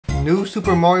New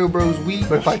Super Mario Bros. Wii,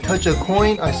 but if I touch a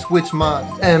coin, I switch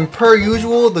mods. And per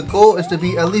usual, the goal is to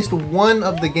beat at least one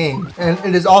of the games. And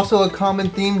it is also a common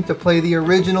theme to play the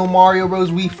original Mario Bros.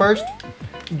 Wii first,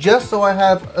 just so I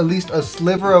have at least a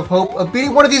sliver of hope of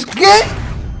beating one of these games.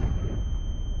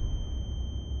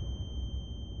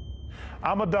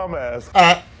 I'm a dumbass.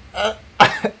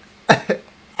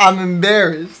 I'm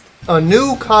embarrassed. A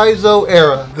new Kaizo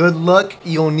era. Good luck,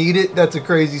 you'll need it. That's a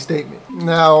crazy statement.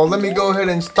 Now, let me go ahead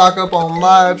and stock up on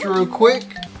lives real quick.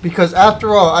 Because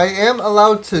after all, I am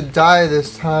allowed to die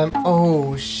this time.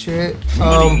 Oh, shit.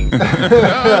 I'll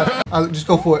just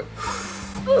go for it.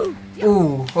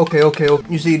 Ooh, okay.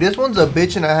 You see, this one's a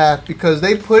bitch and a half because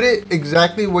they put it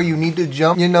exactly where you need to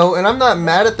jump, you know, and I'm not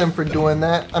mad at them for doing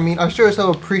that. I mean, I sure as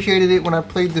hell appreciated it when I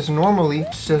played this normally.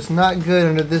 It's just not good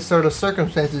under this sort of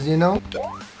circumstances, you know?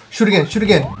 Shoot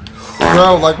again.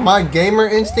 Bro, like my gamer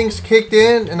instincts kicked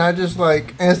in and I just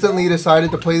like instantly decided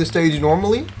to play the stage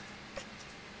normally.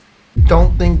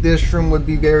 Don't think this room would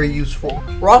be very useful.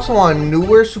 We're also on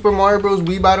newer Super Mario Bros.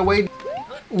 Wii, by the way.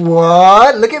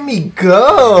 What? Look at me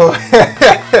go!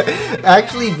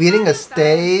 Actually beating a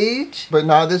stage. But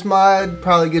nah, this mod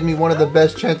probably gives me one of the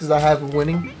best chances I have of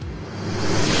winning.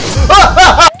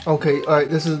 Okay, alright,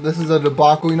 this is a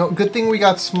debacle. You know, good thing we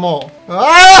got small.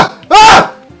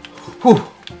 Whew.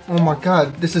 Oh my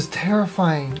god, this is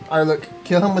terrifying. Alright, look,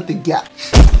 kill him with the gap.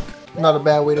 Not a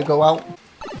bad way to go out.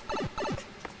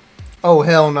 Oh,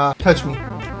 hell nah. Touch me.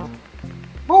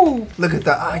 Ooh, look at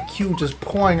the IQ just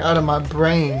pouring out of my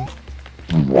brain.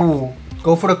 Ooh,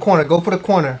 go for the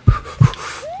corner.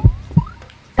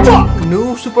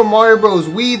 New Super Mario Bros.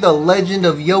 Wii, The Legend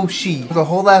of Yoshi. There's a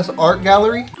whole ass art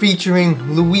gallery featuring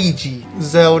Luigi,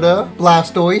 Zelda,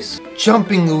 Blastoise,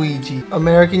 Jumping Luigi,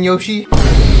 American Yoshi,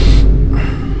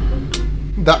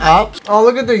 the Ops. Oh,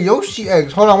 look at the Yoshi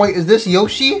eggs. Hold on, wait, is this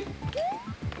Yoshi?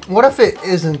 What if it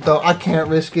isn't though? I can't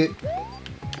risk it.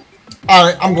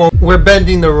 Alright, we're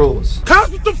bending the rules.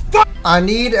 What the fuck? I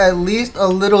need at least a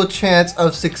little chance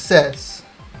of success.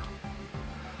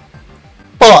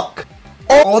 Fuck.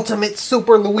 Ultimate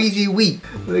Super Luigi Wii.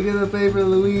 Look at the paper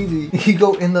Luigi. You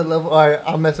go in the level. Alright,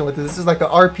 I'm messing with this. This is like an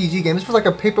RPG game. This feels like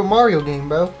a Paper Mario game,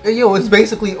 bro. Hey, yo, it's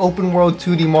basically open world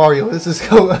 2D Mario. This is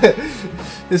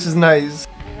this is nice.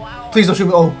 Wow. Please don't shoot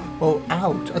me. Oh,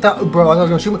 ouch. I thought I was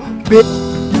gonna shoot me.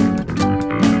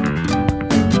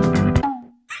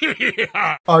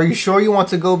 Are you sure you want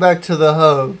to go back to the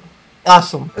hub?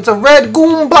 Awesome. It's a red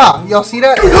Goomba. Y'all see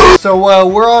that? So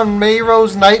we're on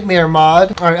Mayro's Nightmare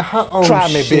mod. All right. Oh, try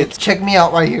me, bitch. Check me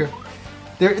out right here.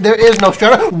 There is no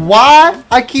strategy. Why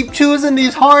I keep choosing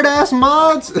these hard ass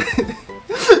mods?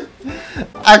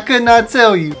 I could not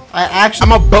tell you.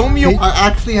 I'm a boom you. I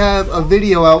actually have a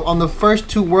video out on the first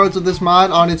 2 worlds of this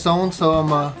mod on its own. So I'm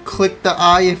gonna click the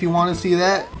eye if you want to see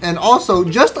that. And also,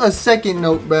 just a second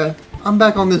note, bruh. I'm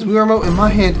back on this Wii remote and my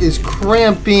hand is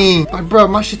cramping. Like, bro,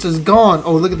 my shit is gone.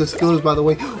 Oh, look at the skills, by the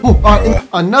way. Oh,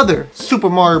 another Super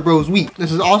Mario Bros. Wii.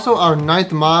 This is also our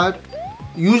 9th mod.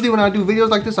 Usually when I do videos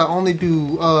like this, I only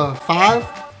do 5.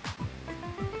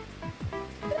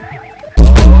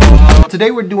 Today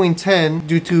we're doing 10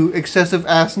 due to excessive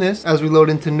assness as we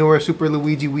load into newer Super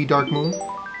Luigi Wii Dark Moon.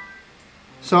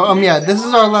 So, yeah, this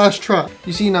is our last try.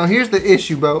 You see, now here's the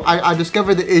issue, bro. I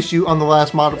discovered the issue on the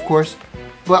last mod, of course.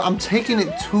 But I'm taking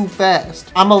it too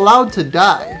fast. I'm allowed to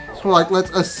die. So like,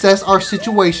 let's assess our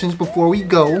situations before we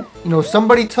go. You know,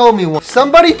 somebody told me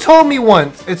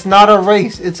once, it's not a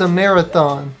race, it's a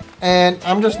marathon. And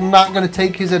I'm just not gonna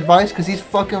take his advice because he's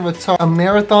fucking retarded. A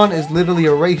marathon is literally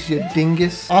a race, you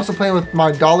dingus. I'm also playing with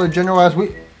my Dollar General as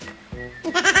we...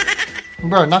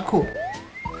 Bro, not cool.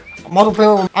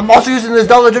 I'm also using this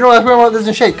Dollar General as Wii remote that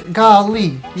doesn't shake.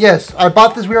 Golly. Yes, I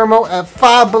bought this Wii remote at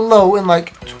 5 below in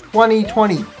like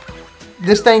 2020.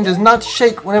 This thing does not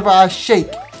shake whenever I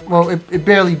shake. Well, it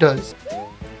barely does.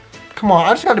 Come on,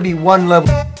 I just gotta be 1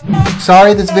 level.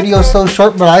 Sorry this video is so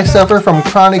short, but I suffer from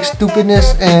chronic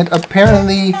stupidness and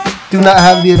apparently do not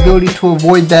have the ability to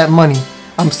avoid that money.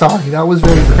 I'm sorry, that was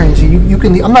very cringy. You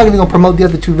can leave. I'm not even gonna promote the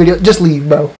other 2 videos. Just leave,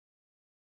 bro.